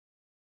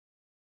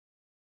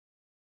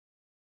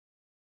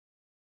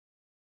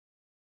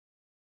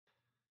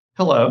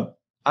Hello,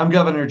 I'm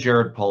Governor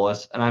Jared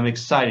Polis, and I'm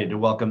excited to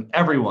welcome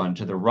everyone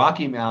to the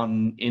Rocky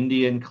Mountain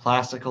Indian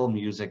Classical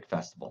Music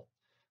Festival.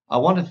 I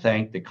want to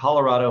thank the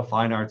Colorado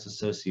Fine Arts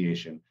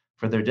Association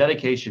for their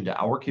dedication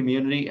to our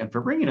community and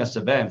for bringing us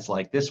events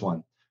like this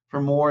one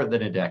for more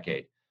than a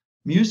decade.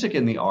 Music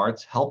and the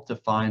arts help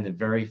define the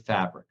very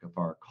fabric of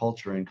our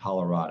culture in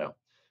Colorado.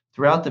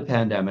 Throughout the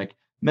pandemic,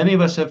 many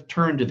of us have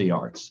turned to the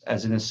arts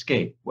as an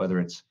escape, whether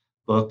it's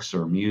books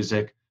or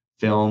music,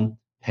 film,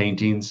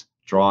 paintings,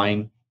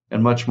 drawing,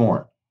 and much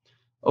more.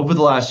 Over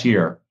the last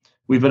year,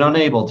 we've been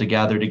unable to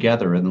gather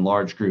together in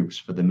large groups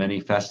for the many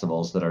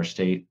festivals that our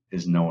state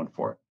is known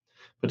for.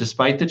 But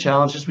despite the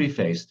challenges we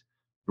faced,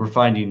 we're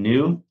finding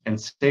new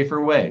and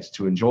safer ways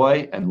to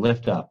enjoy and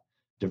lift up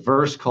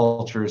diverse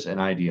cultures and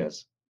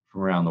ideas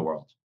from around the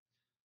world.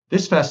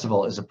 This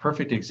festival is a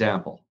perfect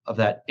example of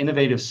that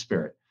innovative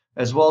spirit,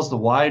 as well as the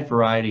wide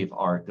variety of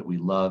art that we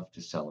love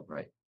to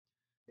celebrate.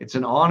 It's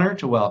an honor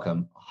to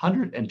welcome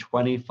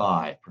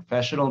 125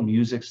 professional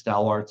music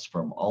stalwarts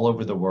from all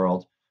over the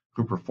world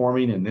who are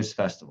performing in this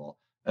festival,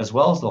 as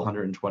well as the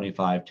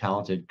 125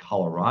 talented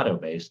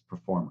Colorado-based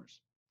performers.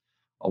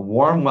 A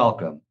warm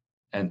welcome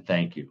and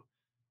thank you.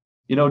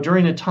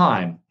 During a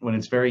time when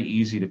it's very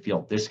easy to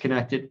feel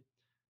disconnected,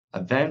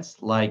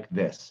 events like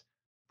this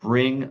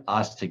bring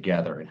us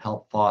together and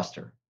help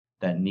foster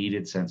that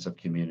needed sense of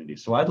community.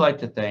 So I'd like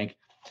to thank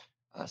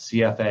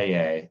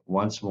CFAA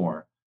once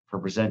more for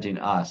presenting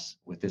us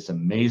with this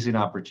amazing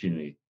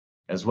opportunity,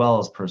 as well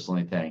as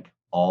personally thank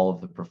all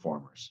of the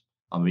performers.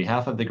 On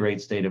behalf of the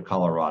great state of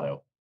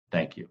Colorado,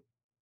 thank you.